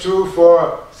not just true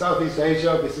for Southeast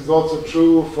Asia, this is also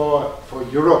true for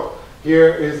Europe.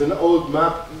 Here is an old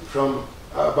map from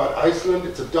about Iceland.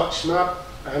 It's a Dutch map,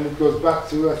 and it goes back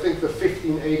to, I think, the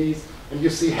 1580s. And you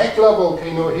see Hekla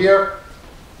volcano here,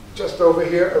 just over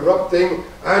here, erupting.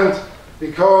 And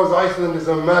because Iceland is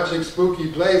a magic,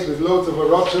 spooky place with loads of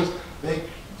eruptions, they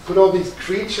put all these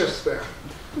creatures there.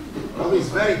 All these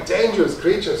very dangerous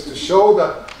creatures to show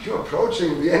that you're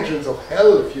approaching the entrance of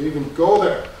hell if you even go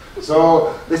there.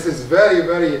 So this is very,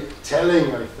 very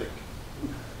telling, I think.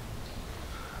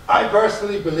 I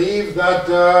personally believe that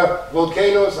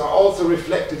volcanoes are also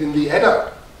reflected in the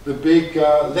Edda, the big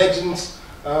legends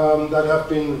that have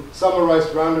been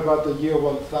summarized around about the year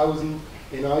 1000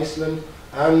 in Iceland.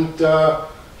 And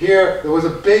here there was a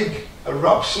big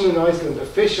eruption in Iceland, a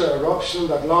fissure eruption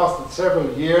that lasted several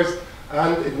years,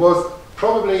 and it was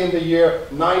probably in the year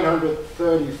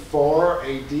 934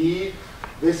 AD.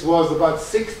 This was about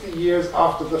 60 years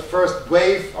after the first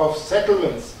wave of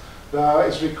settlements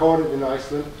is recorded in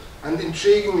Iceland. And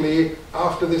intriguingly,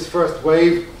 after this first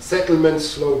wave, settlements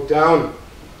slowed down.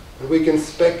 And we can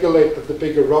speculate that the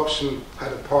big eruption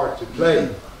had a part to play.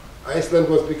 Iceland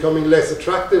was becoming less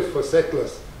attractive for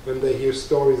settlers when they hear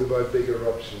stories about big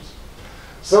eruptions.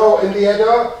 So in the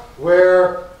Edda,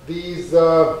 where these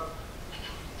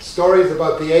stories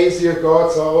about the Aesir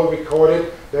gods are all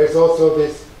recorded, there's also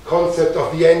this concept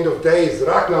of the end of days,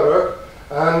 Ragnarök,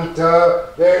 and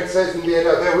there it says in the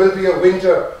Edda, there will be a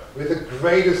winter with the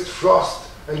greatest frost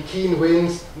and keen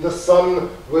winds, and the sun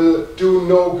will do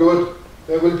no good.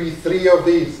 There will be 3 of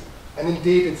these. And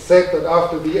indeed it's said that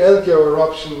after the Elgio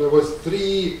eruption there was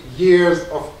 3 years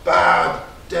of bad,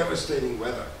 devastating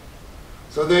weather.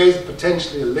 So there is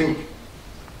potentially a link.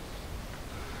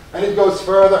 And it goes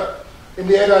further. In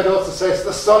the Edda it also says,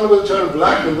 the sun will turn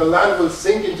black and the land will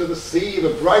sink into the sea,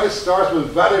 the brightest stars will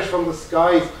vanish from the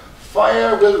skies,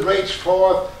 fire will rage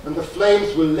forth and the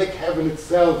flames will lick heaven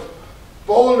itself.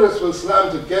 Boulders will slam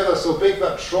together so big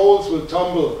that trolls will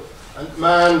tumble and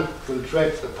man will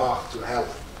tread the path to hell.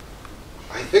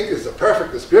 I think it's a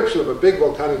perfect description of a big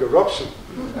volcanic eruption.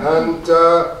 And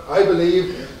I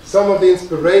believe some of the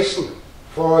inspiration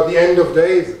for the end of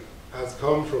days has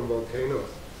come from volcanoes.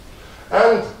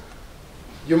 And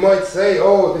you might say,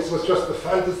 oh, this was just the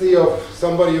fantasy of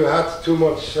somebody who had too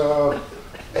much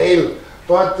ale.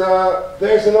 But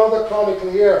there's another chronicle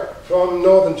here from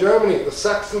northern Germany, the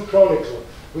Saxon Chronicle,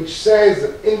 which says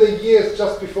in the years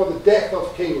just before the death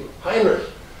of King Heinrich,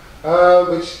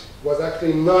 which was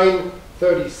actually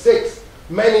 936,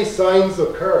 many signs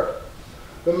occurred.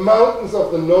 The mountains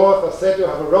of the north are said to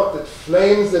have erupted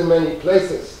flames in many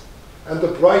places, and the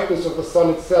brightness of the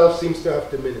sun itself seems to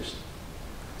have diminished.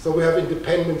 So we have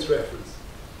independence reference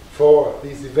for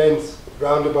these events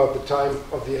round about the time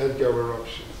of the Elgio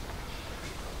eruptions.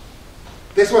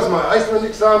 This was my Iceland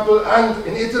example, and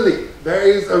in Italy there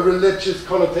is a religious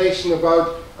connotation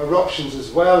about eruptions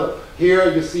as well.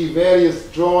 Here you see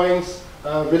various drawings,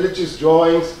 religious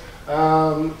drawings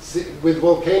with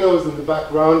volcanoes in the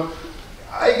background.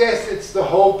 I guess it's the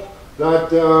hope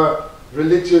that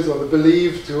religious or the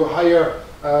belief to higher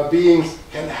beings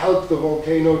can help the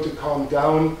volcano to calm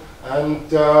down. And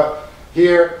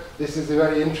here, this is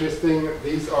very interesting.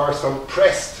 These are some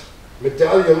pressed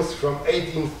medallions from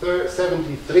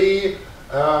 1873,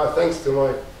 thanks to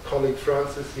my colleague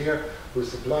Francis here, who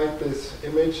supplied this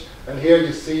image. And here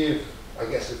you see, I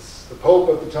guess it's the Pope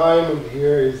at the time, and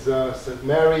here is St.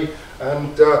 Mary.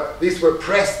 And these were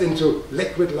pressed into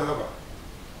liquid lava.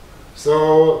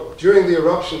 So during the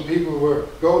eruption, people would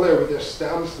go there with their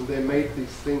stamps, and they made these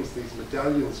things, these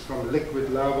medallions from liquid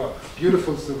lava,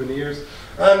 beautiful souvenirs.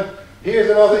 And here's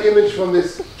another image from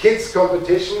this kids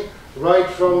competition, right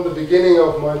from the beginning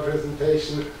of my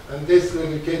presentation. And this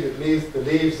little kid at least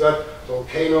believes that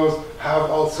volcanoes have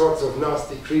all sorts of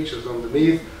nasty creatures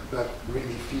underneath that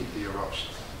really feed the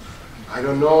eruptions. I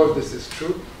don't know if this is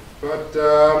true, but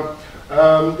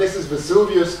this is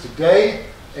Vesuvius today.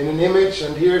 in an image,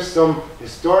 and here's some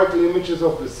historical images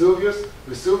of Vesuvius.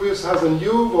 Vesuvius has a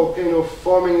new volcano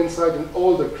forming inside an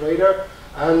older crater,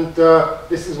 and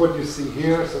this is what you see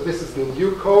here. So this is the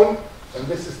new cone, and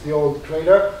this is the old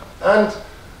crater. And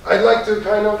I'd like to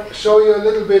kind of show you a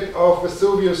little bit of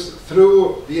Vesuvius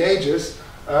through the ages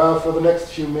for the next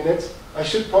few minutes. I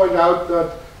should point out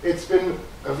that it's been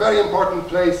a very important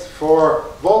place for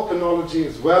volcanology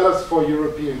as well as for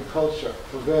European culture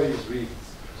for various reasons.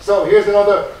 So here's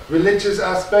another religious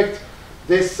aspect.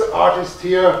 This artist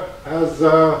here has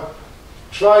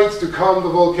tried to calm the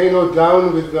volcano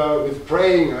down with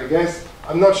praying, I guess.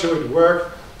 I'm not sure it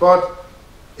worked, but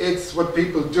it's what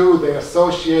people do. They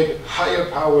associate higher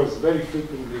powers very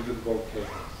frequently with volcanoes.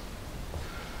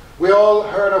 We all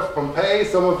heard of Pompeii.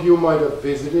 Some of you might have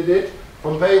visited it.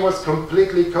 Pompeii was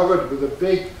completely covered with a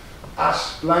big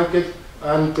ash blanket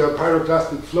and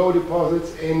pyroclastic flow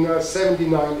deposits in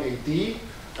 79 AD.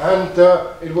 And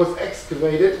it was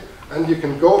excavated, and you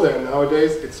can go there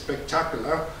nowadays. It's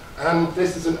spectacular. And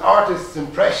this is an artist's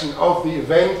impression of the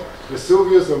event,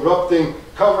 Vesuvius erupting,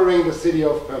 covering the city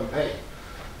of Pompeii.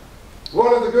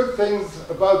 One of the good things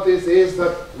about this is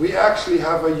that we actually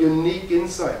have a unique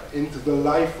insight into the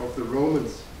life of the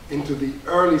Romans, into the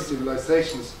early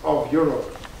civilizations of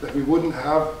Europe that we wouldn't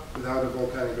have without a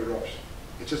volcanic eruption.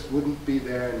 It just wouldn't be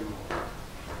there anymore.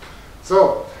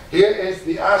 So here is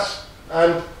the ash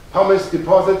and pumice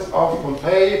deposits of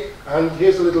Pompeii, and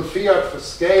here's a little fiat for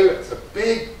scale. It's a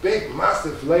big, big,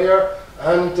 massive layer.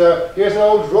 And here's an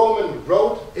old Roman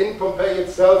road in Pompeii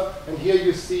itself, and here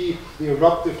you see the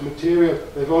eruptive material.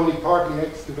 They've only partly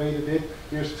excavated it.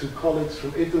 Here's two colleagues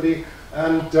from Italy,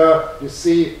 and you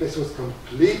see this was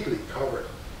completely covered.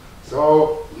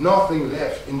 So nothing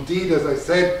left. Indeed, as I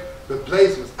said, the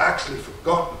place was actually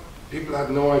forgotten. People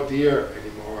had no idea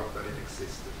anymore that it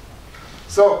existed.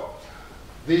 So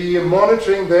the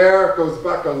monitoring there goes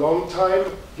back a long time.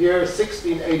 Here,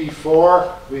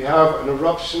 1684, we have an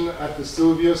eruption at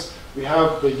Vesuvius. We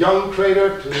have the young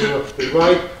crater to the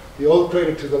right, the old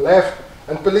crater to the left.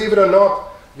 And believe it or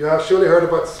not, you have surely heard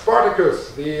about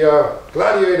Spartacus, the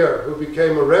gladiator who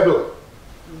became a rebel.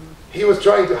 He was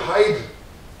trying to hide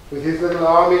with his little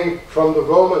army from the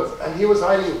Romans, and he was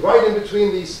hiding right in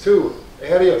between these two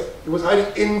areas. He was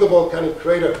hiding in the volcanic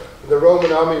crater, and the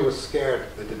Roman army was scared.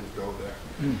 They didn't go there.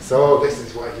 So this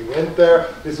is why he went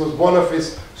there. This was one of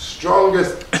his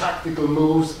strongest tactical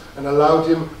moves and allowed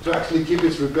him to actually keep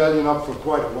his rebellion up for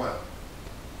quite a while.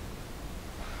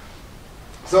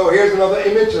 So here's another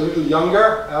image, a little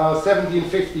younger,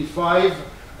 1755,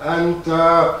 and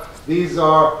these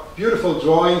are beautiful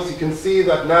drawings. You can see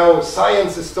that now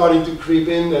science is starting to creep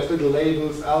in. There's little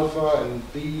labels, alpha and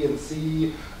B and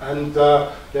C, and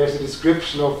there's a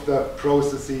description of the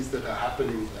processes that are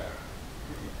happening there.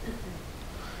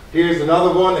 Here's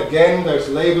another one. Again, there's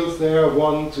labels there,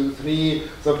 1, 2, 3.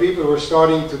 So people were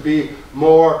starting to be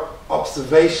more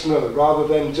observational rather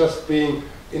than just being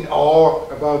in awe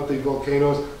about the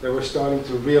volcanoes. They were starting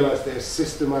to realize there's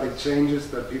systematic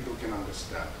changes that people can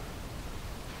understand.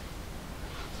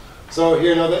 So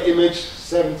here another image,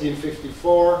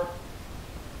 1754.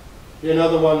 Here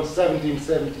another one,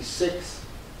 1776.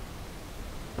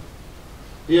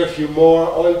 Here a few more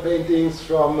oil paintings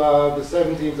from the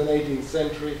 17th and 18th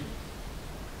century.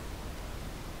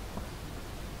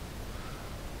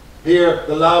 Here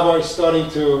the lava is starting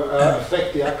to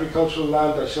affect the agricultural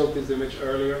land. I showed this image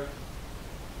earlier.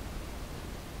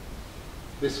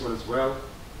 This one as well.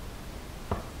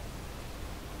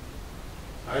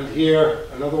 And here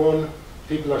another one.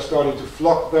 People are starting to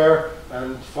flock there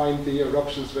and find the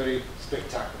eruptions very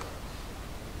spectacular.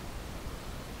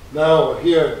 Now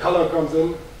here color comes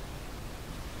in.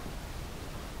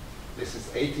 This is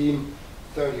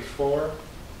 1834.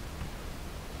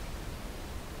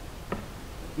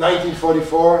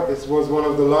 1944, this was one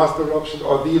of the last eruptions,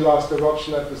 or the last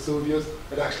eruption at Vesuvius.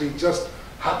 It actually just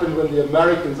happened when the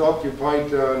Americans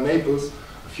occupied Naples.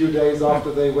 A few days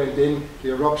after they went in,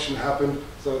 the eruption happened,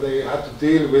 so they had to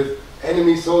deal with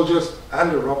enemy soldiers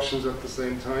and eruptions at the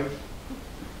same time.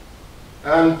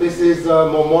 And this is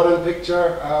a more modern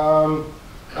picture.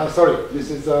 This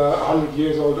is 100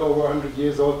 years old, over 100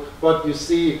 years old. But you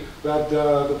see that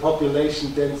the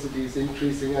population density is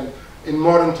increasing, and in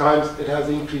modern times it has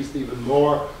increased even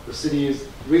more. The city is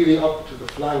really up to the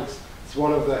flanks. It's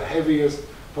one of the heaviest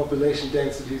population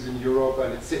densities in Europe,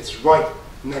 and it sits right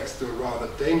next to a rather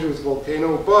dangerous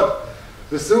volcano. But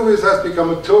Vesuvius has become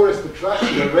a tourist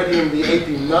attraction already in the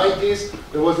 1890s.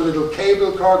 There was a little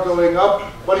cable car going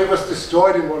up, but it was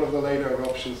destroyed in one of the later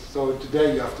eruptions. So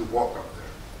today you have to walk up there.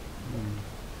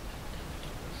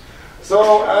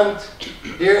 So, and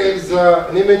Here is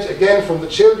an image again from the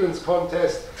children's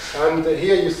contest, and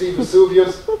here you see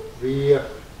Vesuvius, the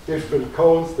different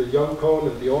cones, the young cone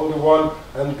and the older one,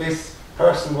 and this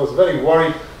person was very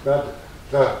worried that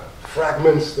the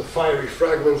fragments, the fiery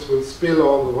fragments, will spill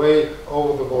all the way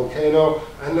over the volcano,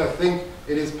 and I think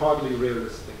it is partly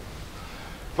realistic.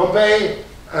 Pompeii,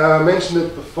 mentioned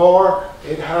it before,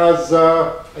 it has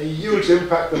a huge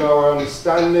impact on our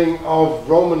understanding of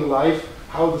Roman life,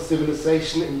 how the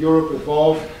civilization in Europe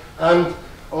evolved, and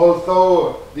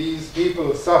although these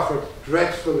people suffered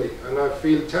dreadfully, and I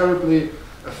feel terribly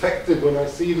affected when I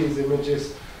see these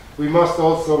images, we must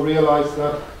also realize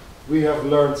that we have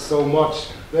learned so much.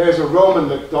 There's a Roman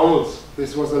McDonald's.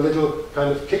 This was a little kind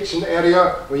of kitchen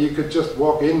area where you could just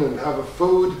walk in and have a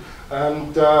food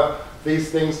and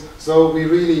these things. So we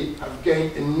really have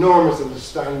gained enormous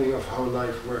understanding of how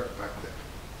life worked back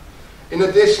then. In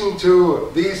addition to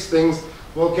these things,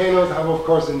 volcanoes have of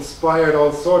course inspired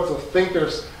all sorts of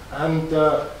thinkers, and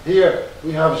here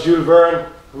we have Jules Verne,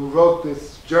 who wrote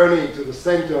this Journey to the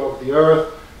Center of the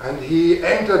Earth, and he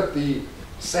entered the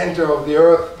center of the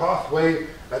Earth pathway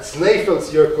at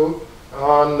Snæfellsjökull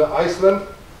on Iceland,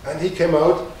 and he came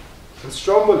out in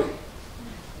Stromboli.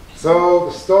 So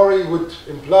the story would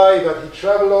imply that he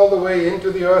traveled all the way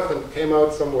into the Earth and came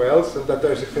out somewhere else, and that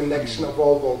there's a connection of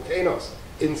all volcanoes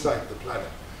inside the planet.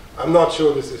 I'm not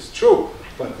sure this is true,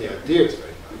 but the idea is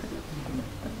very nice.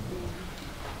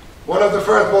 One of the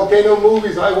first volcano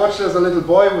movies I watched as a little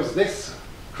boy was this,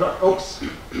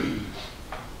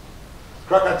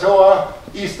 Krakatoa,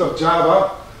 east of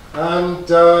Java, and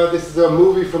this is a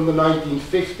movie from the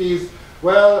 1950s.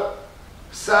 Well,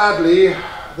 sadly,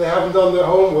 they haven't done their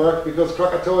homework because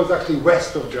Krakatoa is actually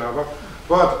west of Java.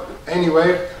 But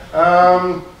anyway,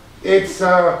 it's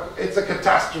a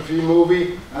catastrophe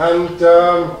movie, and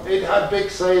it had big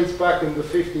sales back in the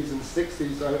 50s and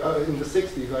 60s, in the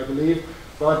 60s, I believe.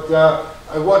 But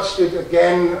I watched it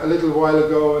again a little while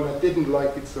ago, and I didn't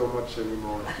like it so much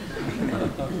anymore.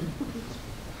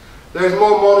 There's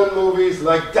more modern movies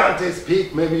like Dante's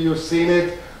Peak, maybe you've seen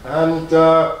it. And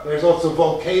there's also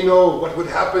Volcano. What would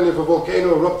happen if a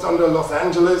volcano erupts under Los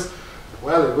Angeles?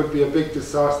 Well, it would be a big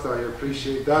disaster, I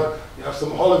appreciate that. You have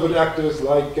some Hollywood actors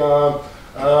like, oh,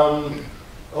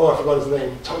 I forgot his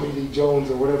name, Tommy Lee Jones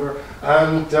or whatever.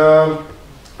 And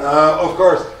of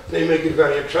course, they make it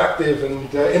very attractive.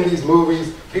 And in these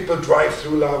movies, people drive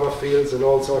through lava fields and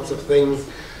all sorts of things.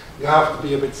 You have to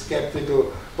be a bit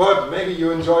skeptical. But maybe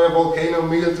you enjoy a volcano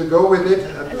meal to go with it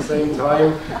at the same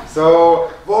time.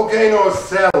 So volcanoes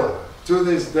sell to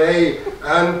this day.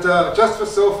 And just for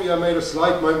Sophie, I made a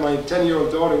slide. My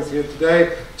 10-year-old daughter is here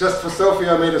today. Just for Sophie,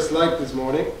 I made a slide this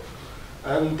morning.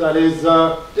 And that is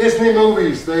Disney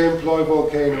movies. They employ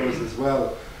volcanoes as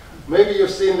well. Maybe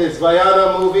you've seen this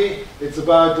Vaiana movie. It's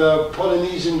about a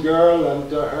Polynesian girl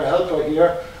and her helper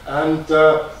here. And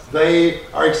they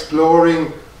are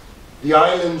exploring the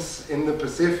islands in the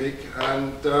Pacific,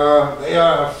 and they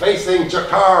are facing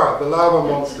Jakar, the lava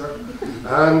monster.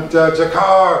 And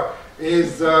Jakar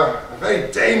is a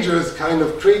very dangerous kind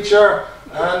of creature,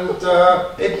 and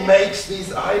it makes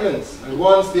these islands. And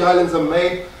once the islands are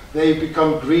made, they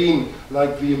become green,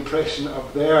 like the impression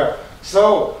up there.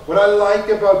 So, what I like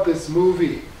about this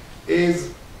movie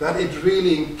is that it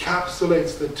really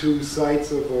encapsulates the two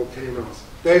sides of volcanoes.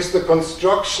 There's the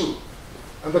construction,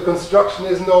 and the construction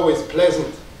isn't always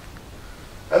pleasant.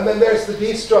 And then there's the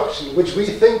destruction, which we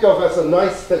think of as a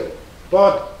nice thing.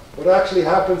 But what actually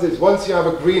happens is once you have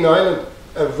a green island,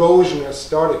 erosion has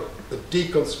started. The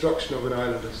deconstruction of an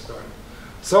island has started.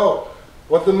 So,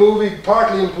 what the movie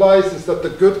partly implies is that the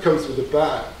good comes with the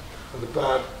bad, and the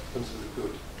bad comes with the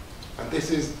good. And this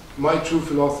is my true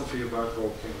philosophy about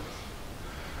volcanoes.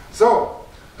 So,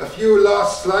 a few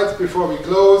last slides before we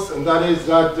close, and that is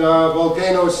that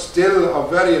volcanoes still are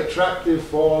very attractive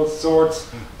for all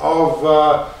sorts of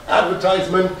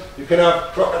advertisement. You can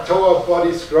have Krakatoa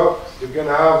body scrub, you can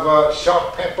have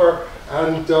sharp pepper,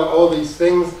 and all these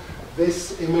things.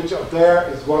 This image up there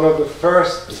is one of the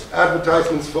first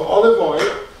advertisements for olive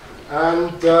oil,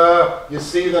 and you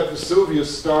see that Vesuvius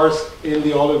stars in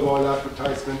the olive oil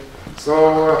advertisement.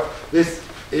 So this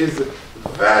is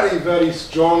very, very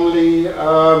strongly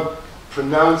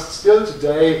pronounced still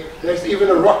today. There's even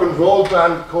a rock and roll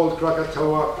band called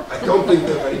Krakatoa. I don't think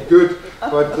they're very good,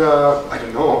 but I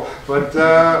don't know. But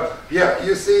yeah,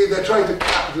 you see, they're trying to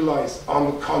capitalize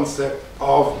on the concept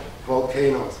of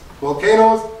volcanoes.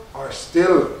 Volcanoes are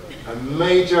still a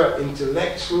major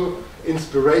intellectual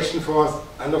inspiration for us,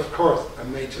 and of course, a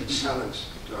major challenge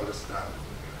to understand.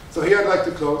 So here I'd like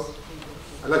to close.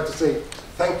 I'd like to say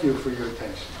thank you for your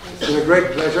attention. It's been a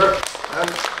great pleasure.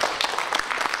 And